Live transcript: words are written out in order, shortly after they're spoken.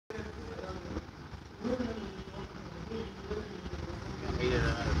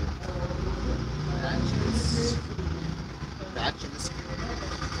kitchen is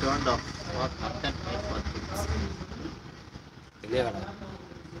turned off or not made for kids.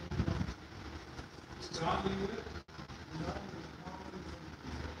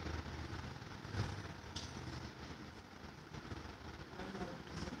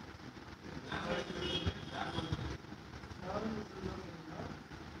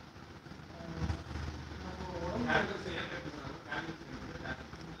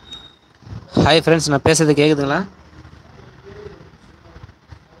 Hi friends, நான் பேசுறது கேக்குதுங்களா?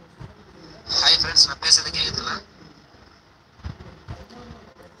 Hi friends, நான் பேசுறது கேக்குதுங்களா?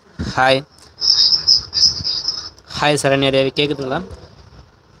 Hi சரண்யா தேவி கேக்குதுங்களா?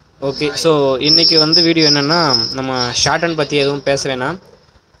 ஓகே, ஸோ இன்றைக்கி வந்து வீடியோ என்னென்னா, நம்ம ஷார்ட் ஹேண்ட் பற்றி எதுவும் பேச வேணாம்.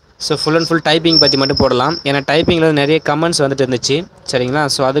 So full and full typing பற்றி மட்டும் போடலாம். ஏன்னா டைப்பிங்கில் நிறைய கமெண்ட்ஸ் வந்துட்டு இருந்துச்சு, சரிங்களா?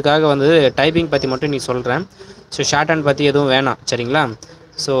 ஸோ அதுக்காக வந்து டைப்பிங் பற்றி மட்டும் நீ சொல்கிறேன். ஸோ ஷார்ட் ஹேண்ட் பற்றி எதுவும் வேணாம், சரிங்களா?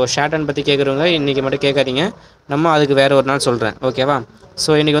 ஸோ ஷார்ட் ஹேண்ட் பற்றி கேட்குறவங்க இன்றைக்கி மட்டும் கேட்காதீங்க, நம்ம அதுக்கு வேறு ஒரு நாள் சொல்கிறேன், ஓகேவா?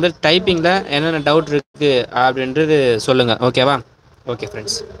 ஸோ இன்றைக்கி வந்து டைப்பிங்கில் என்னென்ன டவுட் இருக்குது அப்படின்றது சொல்லுங்கள், ஓகேவா? Okay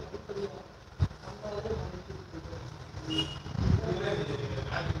friends.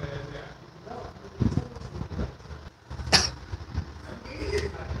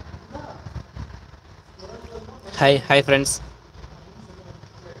 Hi friends.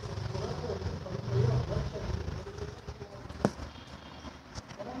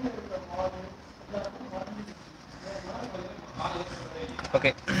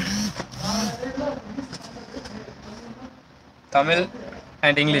 Okay. Tamil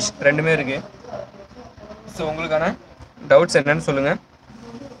and English ரெண்டுமே இருக்கு. ஸோ உங்களுக்கான டவுட்ஸ் என்னன்னு சொல்லுங்கள்.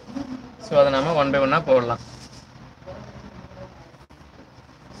 ஸோ அதை நம்ம ஒன் பை ஒன்னாக போடலாம்.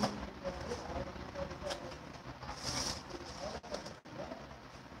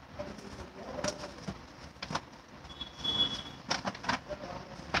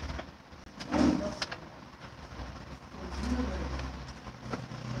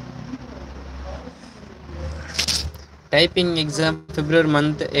 டைப்பிங் எக்ஸாம் பிப்ரவரி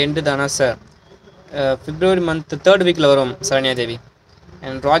மந்த் எண்டு தானா சார்? பிப்ரவரி மந்த் 3rd வீக்கில் வரும் சரண்யா தேவி.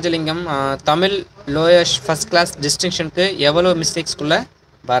 And Rajalingam, Tamil lower first class டிஸ்டிங்ஷனுக்கு எவ்வளோ மிஸ்டேக்ஸ்குள்ளே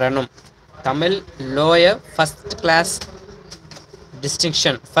வரணும்? Tamil lower first class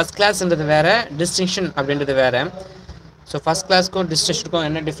distinction, first கிளாஸ்ன்றது வேறு, டிஸ்டிங்ஷன் அப்படின்றது வேறு. ஸோ ஃபஸ்ட் கிளாஸ்க்கும் டிஸ்டிங்ஷனுக்கும்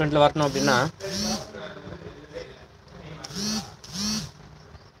என்ன டிஃப்ரெண்ட்டில் வரணும் அப்படின்னா,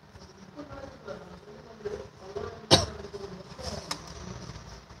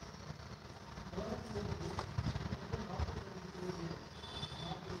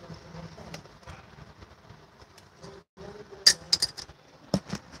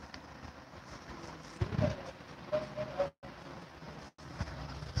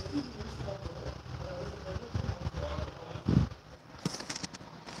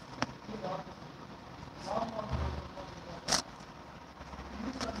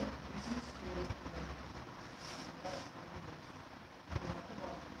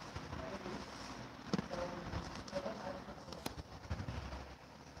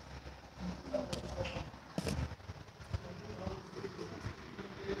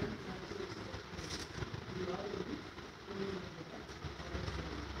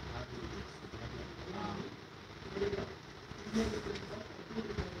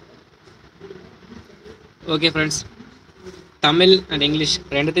 okay friends, Tamil and English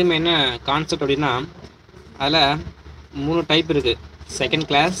ரெண்டுத்தையுமே என்ன கான்செப்ட் அப்படின்னா, அதில் 3 டைப் இருக்குது. Second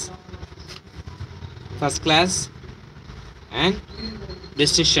class, first class and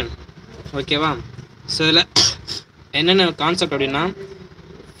distinction, ஓகேவா? ஸோ இதில் என்னென்ன கான்செப்ட் அப்படின்னா,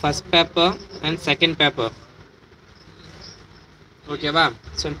 first paper and second paper, ஓகேவா?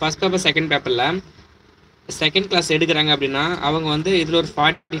 ஸோ ஃபஸ்ட் பேப்பர் செகண்ட் பேப்பரில் செகண்ட் கிளாஸ் எடுக்கிறாங்க அப்படின்னா அவங்க வந்து இதில் ஒரு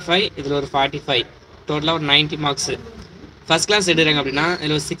 45, இதில் ஒரு 45, டோட்டலாக ஒரு 90 மார்க்ஸு. ஃபஸ்ட் கிளாஸ் எடுக்கிறாங்க அப்படின்னா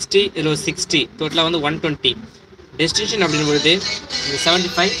இதில் ஒரு 60, இதில் ஒரு 60, டோட்டலாக வந்து 120. டெஸ்டினேஷன் அப்படின்பொழுது இது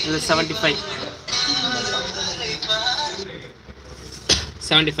 75, இதில் 75,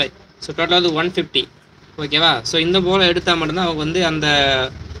 ஸோ டோட்டலாக வந்து 150, ஓகேவா? ஸோ இந்த போல் எடுத்தால் மட்டும்தான் அவங்க வந்து அந்த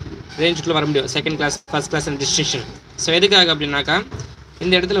ரேஞ்சுக்குள்ளே வர முடியும், second class, first class and distinction. So எதுக்காக அப்படின்னாக்கா,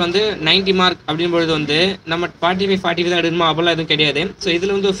 இந்த இடத்துல வந்து 90 மார்க் அப்படின்பொழுது வந்து நம்ம 45 தான் எடுக்கணுமா அப்படிலாம் எதுவும் கிடையாது. ஸோ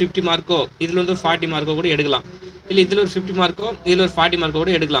இதில் வந்து ஒரு 50 மார்க்கோ, இதில் வந்து ஒரு 40 மார்க்கோ கூட எடுக்கலாம், இல்லை இதில் ஒரு 50 மார்க்கோ, இதில் ஒரு 40 மார்க்கோ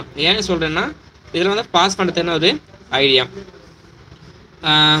கூட எடுக்கலாம். ஏன்னு சொல்கிறேன்னா, இதில் வந்து பாஸ் பண்ணுறதுன்னு ஒரு idea.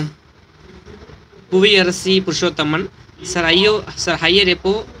 Puviyarasi Purushothaman sir, higher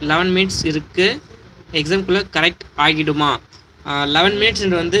எப்போ 11 மினிட்ஸ் இருக்குது எக்ஸாம்குள்ளே கரெக்ட் ஆகிடுமா? 11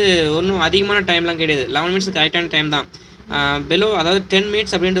 மினிட்ஸ் வந்து ஒன்றும் அதிகமான டைம்லாம் கிடையாது. 11 மினிட்ஸ் கரெக்டான டைம் தான். பெலோ அதாவது 10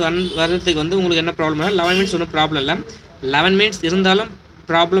 மினிட்ஸ் அப்படின்ட்டு வர்றதுக்கு வந்து உங்களுக்கு என்ன ப்ராப்ளம் இல்லை. 11 மினிட்ஸ் ஒன்றும் ப்ராப்ளம் இல்லை. 11 மினிட்ஸ் இருந்தாலும்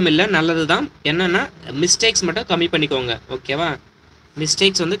ப்ராப்ளம் இல்லை, நல்லது தான். என்னென்னா மிஸ்டேக்ஸ் மட்டும் கம்மி பண்ணிக்கோங்க. ஓகேவா?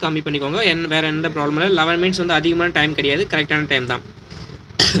 மிஸ்டேக்ஸ் வந்து கம்மி பண்ணிக்கோங்க. வேறு எந்த ப்ராப்ளம் இல்லை. 11 மினிட்ஸ் வந்து அதிகமான டைம் கிடையாது, கரெக்டான டைம் தான்.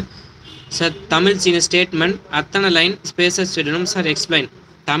 சார் தமிழ் சீனியர் ஸ்டேட்மெண்ட் அத்தனை லைன் ஸ்பேசஸ் விடணும் sir, explain.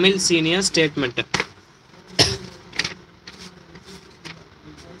 Tamil senior statement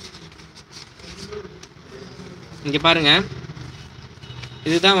இங்கே பாருங்கள்,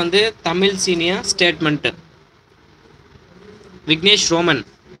 இதுதான் வந்து Tamil senior statement. Vignesh Roman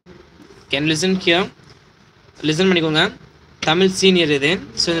can listen here, listen பண்ணிக்கோங்க. தமிழ் சீனியர் இது.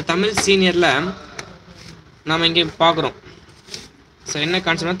 ஸோ இந்த தமிழ் சீனியரில் நாம் இங்கே பார்க்குறோம். ஸோ என்ன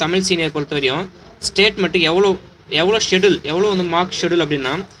கான்செப்ட்னா, தமிழ் சீனியர் பொறுத்த வரையும் ஸ்டேட்மெண்ட்டு எவ்வளோ ஷெடியூல், எவ்வளோ வந்து மார்க் ஷெடியூல்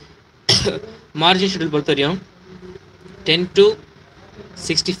அப்படின்னா, மார்ஜின் ஷெடியூல் பொறுத்த வரையும் 10 to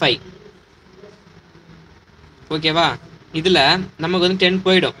 65. ஓகேவா? இதில் நமக்கு வந்து 10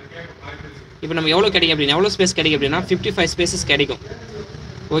 போயிடும். இப்போ நம்ம எவ்வளோ கிடைக்கும் அப்படின்னா, எவ்வளோ ஸ்பேஸ் கிடைக்கும் அப்படின்னா 55 ஸ்பேசஸ் கிடைக்கும்.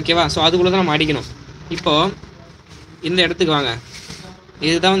 ஓகேவா? ஸோ அதுக்குள்ளே தான் நம்ம அடிக்கணும். இப்போது இந்த இடத்துக்கு வாங்க.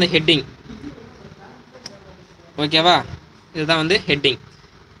 இதுதான் வந்து ஹெட்டிங். ஓகேவா? இதுதான் வந்து ஹெட்டிங்.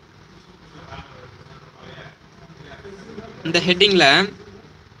 இந்த ஹெட்டிங்கில்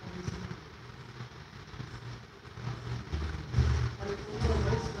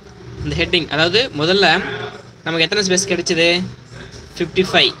இந்த ஹெட்டிங் அதாவது முதல்ல நமக்கு எத்தனை ஸ்பேஸ் கிடைச்சிது?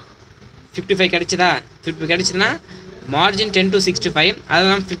 55 கிடைச்சதா? 50 கிடைச்சதுன்னா மார்ஜின் 10 to 65,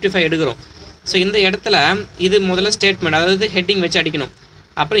 அதெல்லாம் 55 எடுக்கிறோம். ஸோ இந்த இடத்துல இது முதல்ல ஸ்டேட்மெண்ட், அதாவது ஹெட்டிங் வச்சு அடிக்கணும்.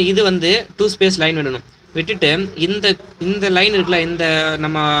 அப்புறம் இது வந்து 2 ஸ்பேஸ் லைன் விடணும். விட்டுட்டு இந்த லைன் இருக்குல்ல, இந்த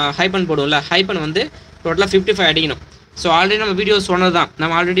நம்ம ஹைப்பன் போடுவோம்ல, ஹைப்பன் வந்து டோட்டலாக 55 அடிக்கணும். ஸோ ஆல்ரெடி நம்ம வீடியோ சொன்னது தான்,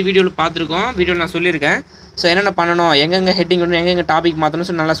 நம்ம ஆல்ரெடி வீடியோவில் பார்த்துருக்கோம், வீடியோவில் நான் சொல்லியிருக்கேன். ஸோ என்னென்ன பண்ணணும், எங்கெங்கே ஹெட்டிங் வரணும், எங்கெங்கே டாபிக் மாற்றணும்னு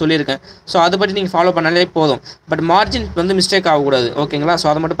சொல்லி நல்லா சொல்லியிருக்கேன். ஸோ அதை பற்றி நீங்கள் ஃபாலோ பண்ணாலே போதும். பட் மார்ஜின் வந்து மிஸ்டேக் ஆகக்கூடாது. ஓகேங்களா? ஸோ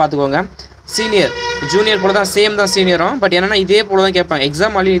அதை மட்டும் பார்த்துக்கோங்க. சீனியர் ஜூனியர் போல தான், சேம் தான் சீனியரும். பட் என்னென்னா இதே போல தான் கேட்பாங்க,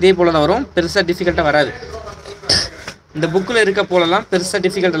 எக்ஸாம் ஆலையும் இதே போல தான் வரும். பெருசாக டிஃபிகல்ட்டாக வராது. இந்த புக்கில் இருக்க போலலாம் பெருசாக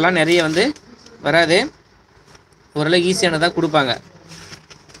டிஃபிகல்ட்டெல்லாம் நிறைய வந்து வராது. ஓரளவு ஈஸியானதாக கொடுப்பாங்க.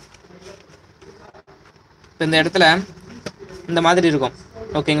 இப்போ இந்த இடத்துல இந்த மாதிரி இருக்கும்.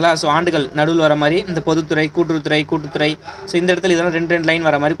 ஓகேங்களா? ஸோ ஆண்டுகள் நடுவில் வர மாதிரி, இந்த பொதுத்துறை, கூட்டுத்துறை. ஸோ இந்த இடத்துல இதெல்லாம் 2 லைன்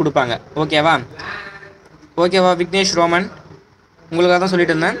வர மாதிரி கொடுப்பாங்க. ஓகேவா விக்னேஷ் ரோமன்? உங்களுக்காக தான்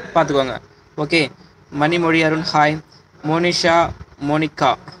சொல்லிட்டு இருந்தேன், பார்த்துக்கோங்க. ஓகே. மணிமொழி Arun hi. Monisha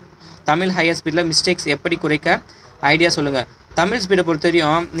Monica, Tamil higher ஸ்பீடில் மிஸ்டேக்ஸ் எப்படி குறைக்க ஐடியா சொல்லுங்கள். தமிழ் ஸ்பீடை பொறுத்த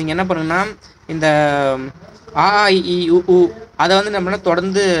வரையும் நீங்கள் என்ன பண்ணுங்கன்னா, இந்த ஆ இ உ அதை வந்து நம்ம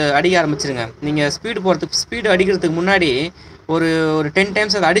தொடர்ந்து அடிக்க ஆரம்பிச்சிருங்க. நீங்கள் ஸ்பீடு அடிக்கிறதுக்கு முன்னாடி ஒரு 10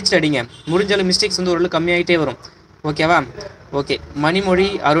 டைம்ஸ் அதை அடிச்சுட்டு அடிங்க. முடிஞ்சாலும் மிஸ்டேக்ஸ் வந்து ஓரளவு கம்மியாகிட்டே வரும். ஓகேவா? ஓகே. மணிமொழி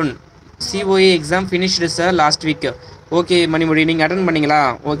Arun, COA exam finished sir last week. Okay மணிமொழி, நீங்கள் அட்டன் பண்ணிங்களா?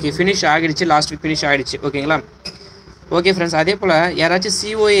 ஓகே, ஃபினிஷ் ஆகிடுச்சு, லாஸ்ட் வீக் ஃபினிஷ் ஆகிடுச்சு. ஓகேங்களா? ஓகே ஃப்ரெண்ட்ஸ், அதே போல் யாராச்சும்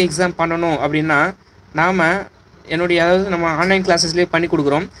சிஓஏ எக்ஸாம் பண்ணணும் அப்படின்னா நாம் அதாவது நம்ம ஆன்லைன் கிளாஸஸ்லேயே பண்ணி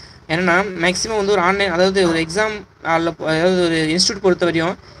கொடுக்குறோம். ஏன்னா மேக்ஸிமம் வந்து ஒரு ஆன்லைன், அதாவது ஒரு எக்ஸாம் அதாவது ஒரு இன்ஸ்டியூட் பொறுத்த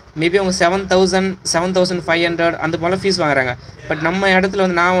வரையும் மேபி அவங்க 7,000 7,500 அந்த போல் ஃபீஸ் வாங்குறாங்க. பட் நம்ம இடத்துல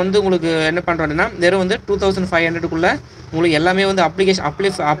வந்து நான் வந்து உங்களுக்கு என்ன பண்ணுறேன்னா, வெறும் வந்து 2,500க்குள்ளே உங்களுக்கு எல்லாமே வந்து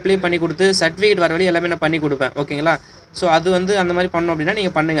அப்ளை பண்ணி கொடுத்து சர்டிஃபிகேட் வர வழி எல்லாமே நான் பண்ணி கொடுப்பேன். ஓகேங்களா? ஸோ அது வந்து அந்த மாதிரி பண்ணோம் அப்படின்னா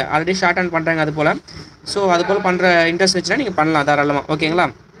நீங்கள் பண்ணுங்கள். ஆல்ரெடி ஷார்ட் ஹேண்ட் பண்ணுறாங்க அது போல். ஸோ அது போல் பண்ணுற இன்ட்ரெஸ்ட் வச்சுன்னா நீங்கள் பண்ணலாம் தாராளமாக. ஓகேங்களா?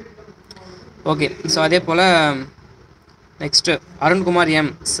 ஓகே. ஸோ அதே போல் நெக்ஸ்ட்டு அருண்குமார்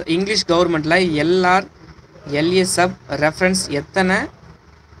எம், இங்கிலீஷ் கவர்மெண்ட்டில் எல்ஏ சப் ரெஃபரன்ஸ் எத்தனை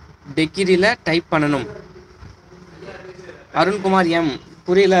டிகிரியில் டைப் பண்ணணும்? அருண்குமார் எம்,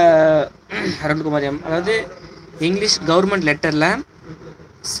 புரியல. அருண்குமார் எம், அதாவது இங்கிலீஷ் கவர்மெண்ட் லெட்டரில்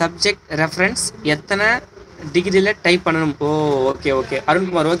சப்ஜெக்ட் ரெஃபரன்ஸ் எத்தனை டிகிரியில் டைப் பண்ணணும். ஓகே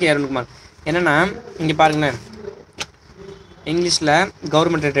அருண்குமார். ஓகே அருண்குமார், என்னென்னா இங்கே பாருங்களேன், இங்கிலீஷில்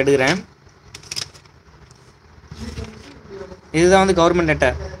கவர்மெண்ட் லெட்டர் எடுக்கிறேன். இதுதான் வந்து கவர்மெண்ட்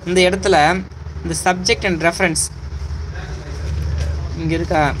லெட்டர். இந்த இடத்துல இந்த சப்ஜெக்ட் அண்ட் ரெஃபரன்ஸ் இங்கே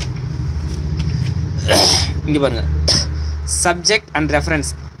இருக்கா? இங்கே பாருங்கள், சப்ஜெக்ட் அண்ட் ரெஃபரன்ஸ்.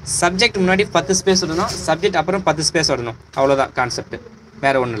 சப்ஜெக்ட் முன்னாடி 10 ஸ்பேஸ் விடணும், சப்ஜெக்ட் அப்புறம் 10 ஸ்பேஸ் விடணும். அவ்வளோதான் கான்செப்ட்,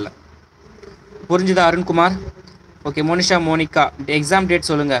 வேறு ஒன்றும் இல்லை. புரிஞ்சுதா Arunkumar? Okay. Monisha Monica, exam date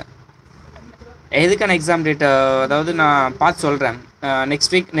சொல்லுங்கள். எதுக்கான எக்ஸாம் டேட் அதாவது நான் பார்த்து சொல்கிறேன்.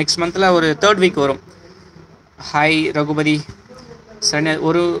 நெக்ஸ்ட் மந்தில் ஒரு 3rd வீக் வரும். ஹாய் ரகுபதி.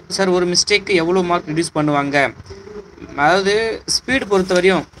 ஒரு மிஸ்டேக்கு எவ்வளோ மார்க் ரிடியூஸ் பண்ணுவாங்க? அதாவது ஸ்பீடு பொறுத்த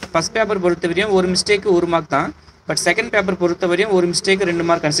வரையும் ஃபஸ்ட் பேப்பர் பொறுத்த வரையும் ஒரு மிஸ்டேக்கு 1 மார்க் தான். பட் செகண்ட் பேப்பர் பொறுத்த வரையும் ஒரு மிஸ்டேக்கு 2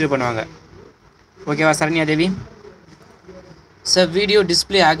 மார்க் கன்சிடர் பண்ணுவாங்க. ஓகேவா சரண்யா தேவி? சார் வீடியோ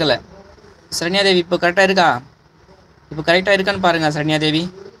டிஸ்பிளே ஆகலை. சரண்யா தேவி இப்போ கரெக்டாக இருக்கா? இப்போ கரெக்டாக இருக்கான்னு பாருங்கள் சரண்யா தேவி.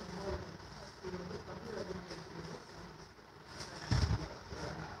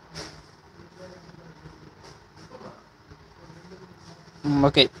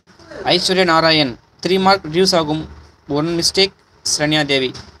 Okay. Aishwarya Narayan 3 mark reduce ஆகும். 1 மிஸ்டேக். சரண்யா தேவி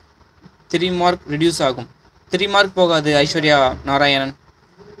 3 மார்க் ரிடியூஸ் ஆகும். 3 மார்க் போகாது Aishwarya Narayanan.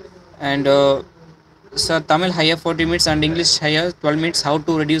 And sir Tamil higher 40 minutes and English higher 12 minutes. How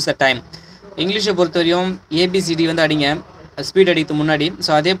to reduce the time? இங்கிலீஷை பொறுத்தவரையும் ஏபிசிடி வந்து அடிங்க ஸ்பீட் அடித்து முன்னாடி.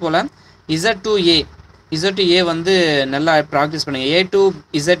 ஸோ அதே போல் இசட் டு ஏ வந்து நல்லா ப்ராக்டிஸ் பண்ணுங்கள். ஏ டு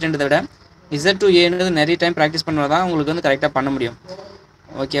இசட்ன்றதை விட இசட் டு ஏன்றது நிறைய டைம் ப்ராக்டிஸ் பண்ணால் தான் உங்களுக்கு வந்து கரெக்டாக பண்ண முடியும்.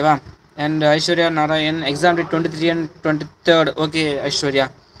 ஓகேவா? And Aishwarya Narayan exam date 23 and 23rd. Okay Aishwarya.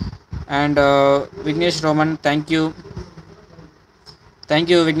 And Vignesh Roman thank you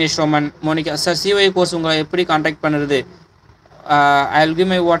Vignesh Roman. Monica sir COA course உங்களை எப்படி காண்டாக்ட் பண்ணுறது? I will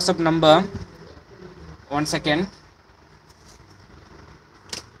give my WhatsApp number. 1 second.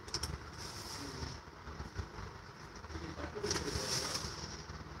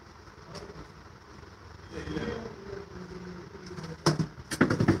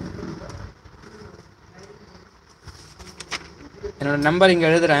 என்னோட நம்பர் இங்கே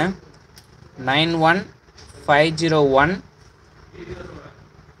எழுதுகிறேன்.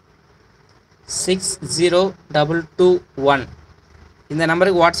 9150160221. இந்த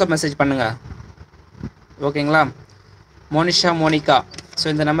நம்பருக்கு வாட்ஸ்அப் மெசேஜ் பண்ணுங்கள். ஓகேங்களா? மோனிகா. ஸோ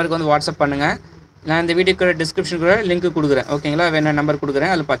இந்த நம்பருக்கு வந்து வாட்ஸ்அப் பண்ணுங்கள். நான் இந்த வீடியோக்கு டிஸ்கிரிப்ஷனுக்கு லிங்க் கொடுக்குறேன். ஓகேங்களா? வேணா நம்பர்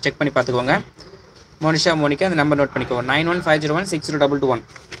கொடுக்குறேன், அதில் செக் பண்ணி பார்த்துக்கோங்க. மோனிகா அந்த நம்பர் நோட் பண்ணிக்கோங்க. 9150160221.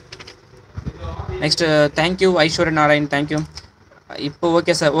 Next thank you Aishwarya Narayan thank you. இப்போ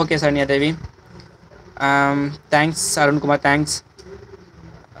ஓகே சார். ஓகே சரண்யா தேவி தேங்க்ஸ். அருண்குமார் தேங்க்ஸ்.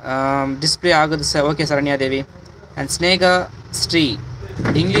 டிஸ்பிளே ஆகுது sir. Okay Saranya Devi. And Sneha Sri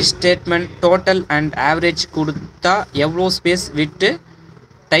English statement total and average கொடுத்தா எவ்வளோ ஸ்பேஸ் விட்டு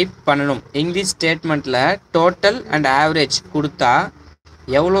டைப் பண்ணணும்? இங்கிலீஷ் ஸ்டேட்மெண்ட்டில் டோட்டல் அண்ட் ஆவரேஜ் கொடுத்தா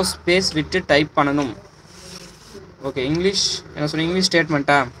எவ்வளோ ஸ்பேஸ் விட்டு டைப் பண்ணணும்? ஓகே இங்கிலீஷ் என்ன சொன்னீங்க? இங்கிலீஷ்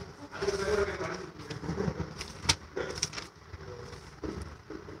ஸ்டேட்மெண்ட்டா?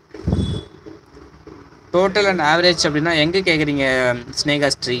 டோட்டல் அண்ட் ஆவரேஜ் அப்படின்னா எங்கே கேட்குறீங்க ஸ்னேகா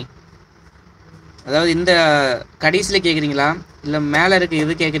ஸ்ரீ? அதாவது இந்த கடைசியில் கேட்குறீங்களா இல்லை மேலே இருக்க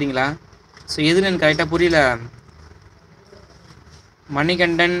எது கேட்குறீங்களா? ஸோ எதுன்னு எனக்கு கரெக்டாக புரியல.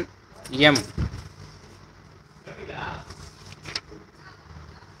 Manikandan M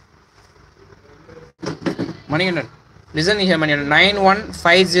Manikandan listen here Manikandan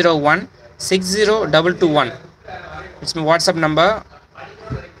 9150160221. It's my WhatsApp number.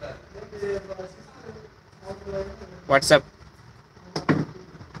 WhatsApp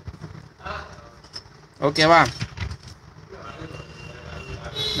ஓகேவா?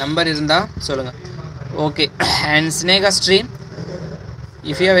 நம்பர் இருந்தால் சொல்லுங்கள். Okay. And Sneha Sri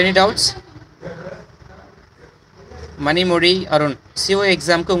if you have any doubts. Manimozhi Arun CO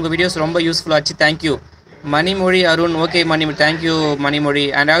எக்ஸாமுக்கு உங்கள் வீடியோஸ் ரொம்ப யூஸ்ஃபுல்லாச்சு. Thank you Manimozhi Arun. Okay thank you Manimozhi.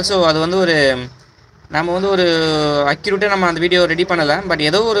 And also அது வந்து நம்ம வந்து ஒரு அக்யூரேட்டாக நம்ம அந்த வீடியோ ரெடி பண்ணலை. பட்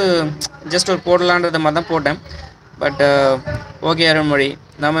ஏதோ ஒரு ஜஸ்ட் ஒரு போடலான்றத மாதிரி தான் போட்டேன். பட் ஓகே அருண்மொழி,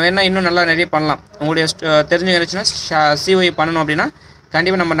 நம்ம வேணால் இன்னும் நல்லா நிறைய பண்ணலாம். உங்களுடைய தெரிஞ்ச இருந்துச்சுன்னா சிஓஇ பண்ணணும் அப்படின்னா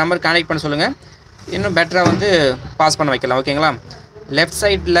கண்டிப்பாக நம்ம நம்பர் கான்டெக்ட் பண்ண சொல்லுங்கள். இன்னும் பெட்டராக வந்து பாஸ் பண்ண வைக்கலாம். ஓகேங்களா? லெஃப்ட்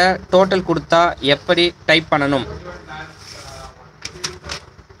சைடில் டோட்டல் கொடுத்தா எப்படி டைப் பண்ணணும்?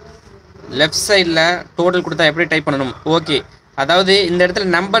 லெஃப்ட் சைடில் டோட்டல் கொடுத்தா எப்படி டைப் பண்ணணும்? ஓகே, அதாவது இந்த இடத்துல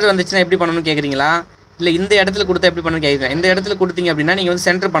நம்பர் வந்துச்சுன்னா எப்படி பண்ணணும்னு கேட்குறீங்களா? இல்லை இந்த இடத்துல கொடுத்தா எப்படி பண்ணணும்னு கேட்குறீங்க? இந்த இடத்துல கொடுத்தீங்க அப்படின்னா நீங்கள் வந்து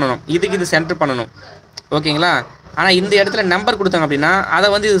சென்டர் பண்ணணும். இது சென்டர் பண்ணணும். ஓகேங்களா? ஆனால் இந்த இடத்துல நம்பர் கொடுத்தாங்க அப்படின்னா அதை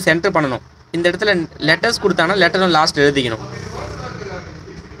வந்து இது சென்டர் பண்ணணும். இந்த இடத்துல லெட்டர்ஸ் கொடுத்தாங்கன்னா லெட்டரும் லாஸ்ட் எழுதிக்கணும்.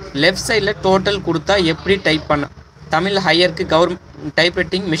 லெஃப்ட் சைடில் டோட்டல் கொடுத்தா எப்படி டைப் பண்ண? தமிழ் ஹையருக்கு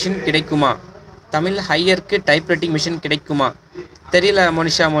டைப்ரைட்டிங் மிஷின் கிடைக்குமா? தமிழ் ஹையருக்கு டைப்ரைட்டிங் மிஷின் கிடைக்குமா? தெரியல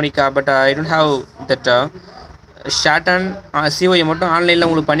Monica. But I don't have that short and COA மட்டும் ஆன்லைனில்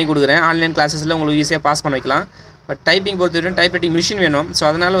உங்களுக்கு பண்ணி கொடுக்குறேன். ஆன்லைன் கிளாஸஸில் உங்களுக்கு ஈஸியாக பாஸ் பண்ண வைக்கலாம். பட் டைப்பிங் பொறுத்தவரைக்கும் டைப்ரைட்டிங் மிஷின் வேணும். ஸோ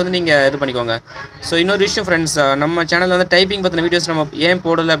அதனால் வந்து நீங்கள் இது பண்ணிக்கோங்க. ஸோ இன்னொரு விஷயம் ஃப்ரெண்ட்ஸ், நம்ம சேனலில் வந்து டைப்பிங் பற்றின வீடியோஸ் நம்ம ஏன்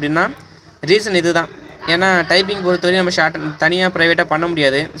போடலை அப்படின்னா ரீசன் இது தான். ஏன்னா டைப்பிங் பொறுத்தவரைக்கும் நம்ம ஷார்ட் தனியாக ப்ரைவேட்டாக பண்ண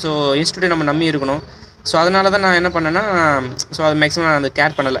முடியாது. ஸோ இன்ஸ்டியூட்டை நம்ம நம்பி இருக்கணும். ஸோ அதனால தான் நான் என்ன பண்ணேன்னா ஸோ அது மேக்ஸிமம் நான் அந்த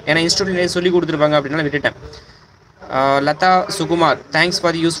கேர் பண்ணலை. ஏன்னா இன்ஸ்டியூட்லேயே சொல்லி கொடுத்துருப்பாங்க அப்படின்னா விட்டுட்டேன். Latha Sukumar thanks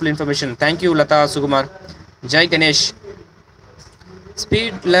for the useful information. Thank you Latha Sukumar. Jai Ganesh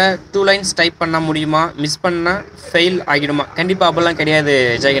ஸ்பீடில் 2 லைன்ஸ் டைப் பண்ண முடியுமா? மிஸ் பண்ணால் ஃபெயில் ஆகிடுமா? கண்டிப்பாக அப்படிலாம் கிடையாது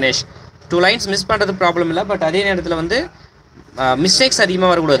ஜெய் கணேஷ். 2 லைன்ஸ் மிஸ் பண்ணுறது ப்ராப்ளம் இல்லை. பட் அதே நேரத்தில் வந்து மிஸ்டேக்ஸ் அதிகமாக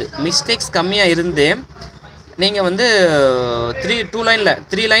வரக்கூடாது. மிஸ்டேக்ஸ் கம்மியாக இருந்து நீங்கள் வந்து 2 லைனில்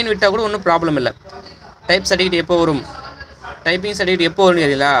 3 லைன் விட்டால் கூட ஒன்றும் ப்ராப்ளம் இல்லை. டைப் சர்டிஃபிகேட் எப்போ வரும்? டைப்பிங் சர்டிஃபிகேட் எப்போ வரும்னு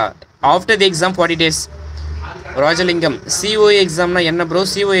தெரியல. After the exam 40 days. Rajalingam COA எக்ஸாம்னா என்ன ப்ரோ?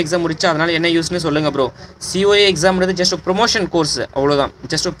 சிஓஏ எக்ஸாம் முடிச்சா அதனால் என்ன யூஸ்னு சொல்லுங்கள் bro. COA எக்ஸாம்ன்றது just promotion course, அவ்வளோதான்.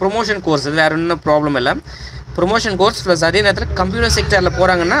 ஜஸ்ட் ப்ரொமோஷன் கோர்ஸ், அது வேறு ஒன்றும் ப்ராப்ளம் இல்லை. ப்ரொமோஷன் கோர்ஸ் ப்ளஸ் அதே நேரத்தில் கம்ப்யூட்டர் செக்டரில்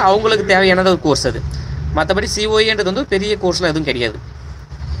போகிறாங்கன்னா அவங்களுக்கு தேவையானது ஒரு கோர்ஸ் அது. மற்றபடி சிஓஏன்றது வந்து பெரிய கோர்ஸ்லாம் எதுவும் கிடையாது.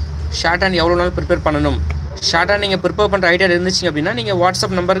 ஷார்ட் ஹேண்ட் எவ்வளோ நாள் ப்ரிப்பேர் பண்ணணும்? ஷார்ட் ஹேண்ட் நீங்கள் ப்ரிப்பேர் பண்ணுற ஐடியா இருந்துச்சிங்க அப்படின்னா நீங்கள்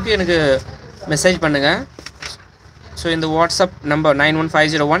வாட்ஸ்அப் நம்பருக்கு எனக்கு மெசேஜ் பண்ணுங்கள். ஸோ இந்த வாட்ஸ்அப் நம்பர்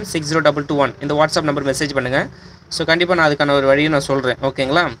 9150160221 இந்த வாட்ஸ்அப் நம்பர் மெசேஜ் பண்ணுங்கள். ஸோ கண்டிப்பாக நான் அதுக்கான ஒரு வழியை நான் சொல்கிறேன்.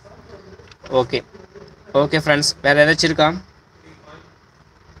 ஓகேங்களா? ஓகே ஓகே ஃப்ரெண்ட்ஸ், வேறு ஏதாச்சும் இருக்கா?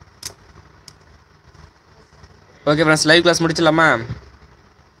 Okay friends, live class முடிச்சிடலாமா?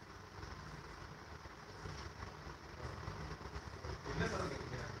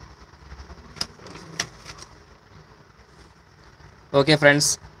 Okay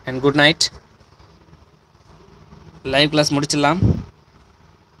friends and good night. Live class முடிச்சிடலாம்.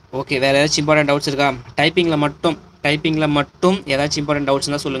 ஓகே, வேறு ஏதாச்சும் இம்பார்ட்டன்ட் டவுட்ஸ் இருக்கா? டைப்பிங்கில் மட்டும் ஏதாச்சும் இம்பார்ட்டன்ட்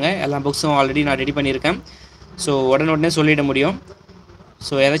டவுட்ஸ்னால் சொல்லுங்கள். எல்லா புக்ஸும் ஆல்ரெடி நான் ரெடி பண்ணியிருக்கேன். ஸோ உடனே சொல்லிட முடியும்.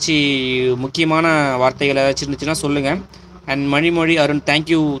 ஸோ ஏதாச்சும் முக்கியமான வார்த்தைகள் ஏதாச்சும் இருந்துச்சுன்னா சொல்லுங்கள். And Manimozhi Arun,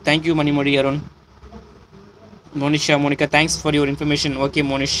 thank you Manimozhi Arun. Monica, thanks for your information. Okay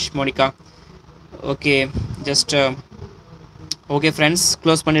Monica. Okay, just okay friends,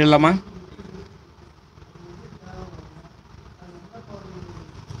 close பண்ணிடலாமா?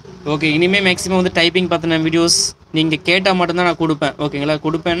 ஓகே, இனிமேல் மேக்ஸிமம் வந்து டைப்பிங் பார்த்தின வீடியோஸ் நீங்கள் கேட்டால் மட்டும்தான் நான் கொடுப்பேன். ஓகேங்களா?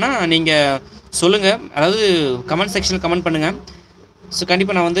 கொடுப்பேன்னா நீங்கள் சொல்லுங்கள், அதாவது கமெண்ட் செக்ஷனில் கமெண்ட் பண்ணுங்கள். ஸோ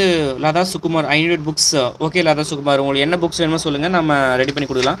கண்டிப்பாக நான் வந்து லதா சுகுமார் 500 புக்ஸ். ஓகே லதா சுகுமார், உங்களுக்கு என்ன புக்ஸ் வேணுமோ சொல்லுங்கள், நம்ம ரெடி பண்ணி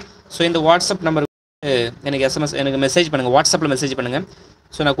கொடுக்கலாம். ஸோ இந்த வாட்ஸ்அப் நம்பருக்கு எனக்கு மெசேஜ் பண்ணுங்கள், வாட்ஸ்அப்பில் மெசேஜ் பண்ணுங்கள்.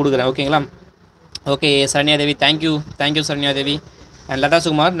 ஸோ நான் கொடுக்குறேன். ஓகேங்களா? Okay Saranya Devi, thank you Saranya Devi. And Latha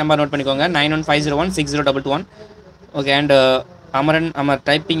Sukumar number note பண்ணிக்கோங்க, 9150160221. Okay, and Amar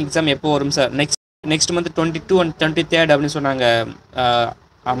typing exam எப்போ வரும் சார்? நெக்ஸ்ட் மந்த் 22 and 23 அப்படின்னு சொன்னாங்க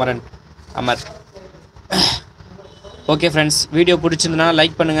Amar. Okay friends, video பிடிச்சிருந்துன்னா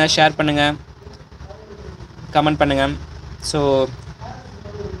like பண்ணுங்கள், ஷேர் பண்ணுங்கள், கமெண்ட் பண்ணுங்கள். ஸோ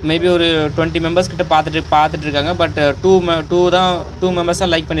மேபி ஒரு 20 மெம்பர்ஸ் கிட்ட பார்த்துட்டு இருக்காங்க. பட் டூ மெம்பர்ஸ்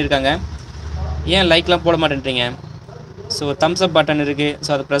தான் லைக் பண்ணியிருக்காங்க. ஏன் லைக்லாம் போட மாட்டேன்றீங்க? ஸோ தம்ஸ் அப் பட்டன் இருக்குது, ஸோ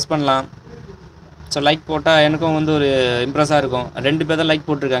அதை ப்ரெஸ் பண்ணலாம். ஸோ லைக் போட்டால் எனக்கும் வந்து ஒரு இம்ப்ரெஸ்ஸாக இருக்கும். 2 பேர் தான் லைக்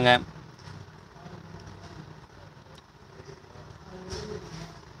போட்டிருக்காங்க.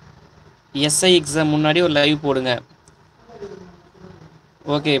 எஸ்ஐ எக்ஸாம் முன்னாடி ஒரு லைவ் போடுங்க.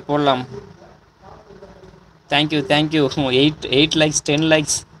 ஓகே போடலாம். தேங்க்யூ 8 லைக்ஸ் 10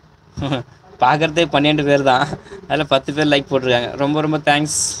 லைக்ஸ் பார்க்குறதே 12 பேர் தான், அதில் 10 பேர் லைக் போட்டிருக்காங்க. ரொம்ப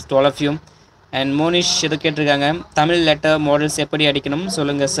thanks to all of you. And Monish எது கேட்டிருக்காங்க, தமிழ் லெட்டர் மாடல்ஸ் எப்படி அடிக்கணும்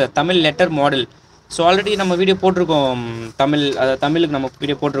சொல்லுங்கள் sir. Tamil letter model, so already நம்ம வீடியோ போட்டிருக்கோம். தமிழுக்கு நம்ம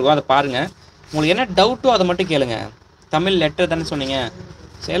வீடியோ போட்டிருக்கோம், அதை பாருங்கள். உங்களுக்கு என்ன டவுட்டோ அதை மட்டும் கேளுங்க. தமிழ் லெட்டர் தானே சொன்னீங்க?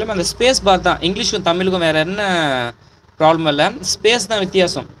 ஸோ எல்லாமே அந்த ஸ்பேஸ் பார் தான். இங்கிலீஷுக்கும் தமிழுக்கும் வேறு என்ன ப்ராப்ளம் இல்லை, ஸ்பேஸ் தான்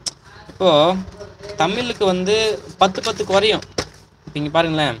வித்தியாசம். இப்போது தமிழுக்கு வந்து 10 குறையும். இப்போ இங்கே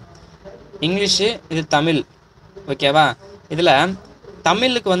பாருங்களேன், இங்கிலீஷு இது தமிழ், ஓகேவா? இதில்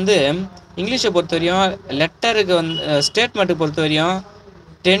தமிழுக்கு வந்து இங்கிலீஷை பொறுத்த வரையும் லெட்டருக்கு வந்து ஸ்டேட்மெண்ட்டுக்கு பொறுத்த வரையும்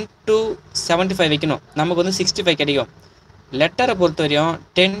 10 to 75 வைக்கணும், நமக்கு வந்து 65 கிடைக்கும். லெட்டரை பொறுத்த வரையும்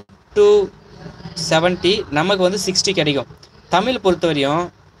 10 to 70 நமக்கு வந்து 60 கிடைக்கும். தமிழ் பொறுத்த வரையும்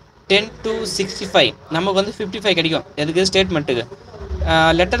 10 to 65 நமக்கு வந்து 55 கிடைக்கும். எதுக்கு? ஸ்டேட்மெண்ட்டுக்கு.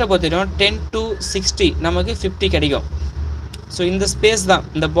 லெட்டரை பொறுத்த வரையும் 10 to 60 நமக்கு 50 கிடைக்கும். ஸோ இந்த ஸ்பேஸ் தான்,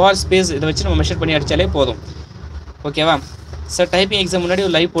 இந்த பார் ஸ்பேஸ், இதை வச்சு நம்ம மெஷர் பண்ணி அடித்தாலே போதும். ஓகேவா சார்? டைப்பிங் எக்ஸாம் முன்னாடி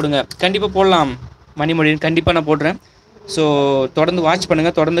ஒரு லைவ் போடுங்க. கண்டிப்பாக போடலாம் மணிமொழி, கண்டிப்பாக நான் போடுறேன். ஸோ தொடர்ந்து வாட்ச்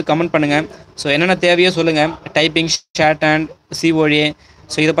பண்ணுங்கள், தொடர்ந்து கமெண்ட் பண்ணுங்கள். ஸோ என்னென்ன தேவையோ சொல்லுங்கள். Typing, short hand, COA,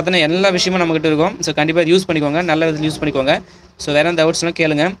 so இதை பற்றின எல்லா விஷயமும் நம்மகிட்ட இருக்கும். ஸோ கண்டிப்பாக யூஸ் பண்ணிக்கோங்க, நல்ல விதத்தில் யூஸ் பண்ணிக்கோங்க. ஸோ வேறு டவுட்ஸ்லாம்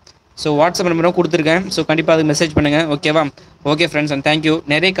கேளுங்க. ஸோ வாட்ஸ்அப் நம்பரும் கொடுத்துருக்கேன். ஸோ கண்டிப்பாக அதுக்கு மெசேஜ் பண்ணுங்கள். ஓகேவா? Okay friends and thank you.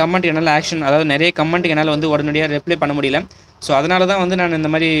 நிறைய கமெண்ட் என்னால் ஆக்ஷன், அதாவது நிறைய கமெண்ட்டுக்கு என்னால் வந்து உடனடியாக ரிப்ளை பண்ண முடியல. ஸோ அதனால தான் வந்து நான்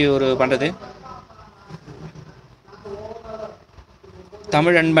இந்த மாதிரி ஒரு பண்ணுறது.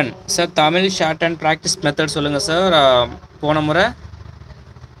 தமிழ் அன்பன் sir, Tamil short and practice method சொல்லுங்கள் சார்.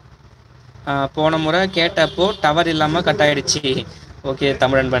 போன முறை கேட்டப்போ டவர் இல்லாமல் கட் ஆகிடுச்சு. ஓகே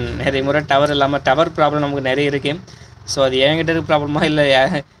தமிழ் அன்பன், நிறைய முறை டவர் இல்லாமல், டவர் ப்ராப்ளம் நமக்கு நிறைய இருக்குது. ஸோ அது என்கிட்ட இருக்க ப்ராப்ளமாக இல்லை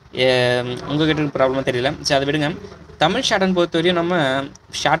உங்கள்கிட்ட இருக்க ப்ராப்ளமாக தெரியல. சரி அதை விடுங்க. தமிழ் ஷார்ட் அண்ட் பொறுத்த வரையும் நம்ம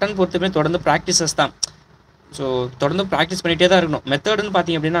ஷார்ட் அண்ட் பொறுத்த வரையும் தொடர்ந்து ப்ராக்டிசஸ் தான். ஸோ தொடர்ந்து ப்ராக்டிஸ் பண்ணிகிட்டே தான் இருக்கணும். மெத்தடுன்னு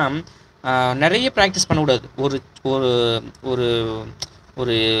பார்த்தீங்க அப்படின்னா நிறைய ப்ராக்டிஸ் பண்ணக்கூடாது. ஒரு ஒரு ஒரு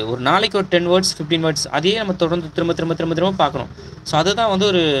ஒரு ஒரு நாளைக்கு ஒரு 10 words 15 words அதையே நம்ம தொடர்ந்து திரும்ப பார்க்கணும். ஸோ அதுதான் வந்து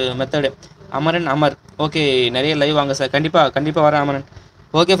ஒரு மெத்தடு. அமர் ஓகே, நிறைய லைவ் வாங்க சார். கண்டிப்பாக வரேன் Amaran.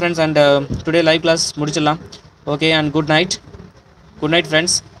 Okay friends, and today live class முடிச்சிடலாம். Okay, and good night. Good night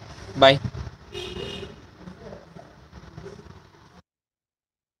friends. Bye.